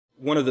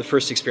One of the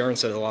first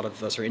experiments that a lot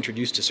of us are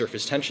introduced to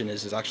surface tension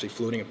is actually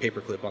floating a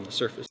paperclip on the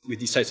surface. With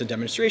these types of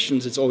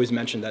demonstrations, it's always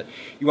mentioned that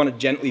you want to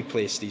gently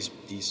place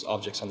these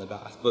objects on the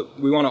bath, but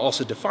we want to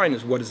also define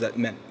what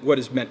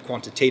is meant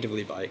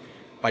quantitatively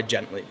by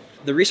gently.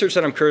 The research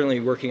that I'm currently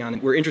working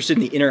on, we're interested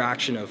in the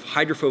interaction of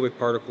hydrophobic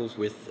particles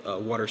with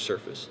water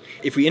surface.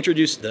 If we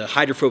introduce the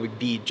hydrophobic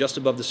bead just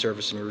above the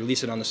surface and we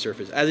release it on the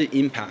surface, as it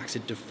impacts,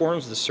 it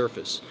deforms the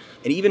surface.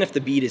 And even if the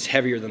bead is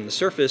heavier than the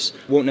surface,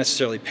 it won't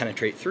necessarily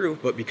penetrate through,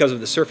 but because of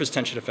the surface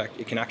tension effect,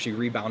 it can actually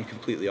rebound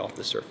completely off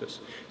the surface.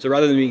 So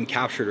rather than being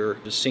captured or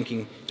just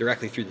sinking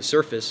directly through the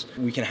surface,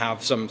 we can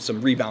have some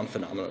rebound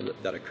phenomena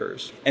that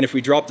occurs. And if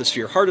we drop the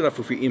sphere hard enough,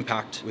 if we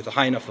impact with a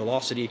high enough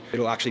velocity,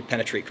 it'll actually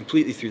penetrate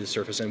completely through the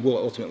surface and will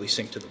ultimately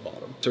sink to the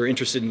bottom. So we're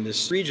interested in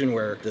this region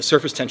where the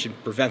surface tension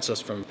prevents us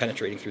from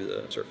penetrating through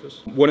the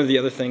surface. One of the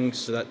other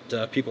things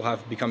that people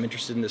have become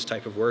interested in this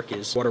type of work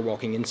is water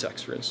walking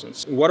insects, for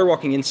instance. Water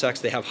walking insects,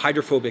 they have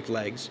hydrophobic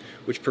legs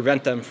which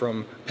prevent them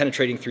from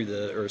penetrating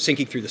through or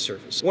sinking through the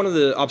surface. One of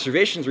the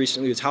observations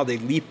recently is how they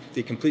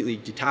completely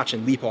detach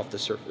and leap off the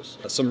surface.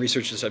 Some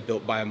researchers have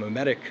built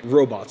biomimetic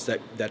robots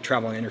that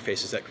travel on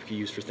interfaces that could be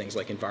used for things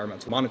like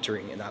environmental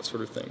monitoring and that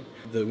sort of thing.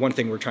 The one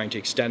thing we're trying to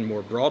extend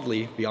more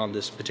broadly beyond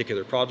this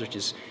particular project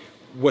is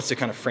what's the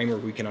kind of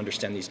framework we can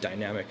understand these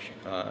dynamic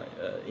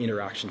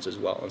interactions as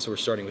well. And so we're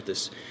starting with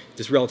this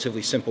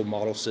relatively simple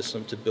model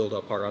system to build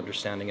up our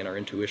understanding and our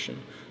intuition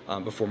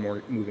before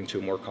moving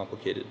to more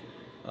complicated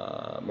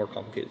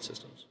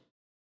systems.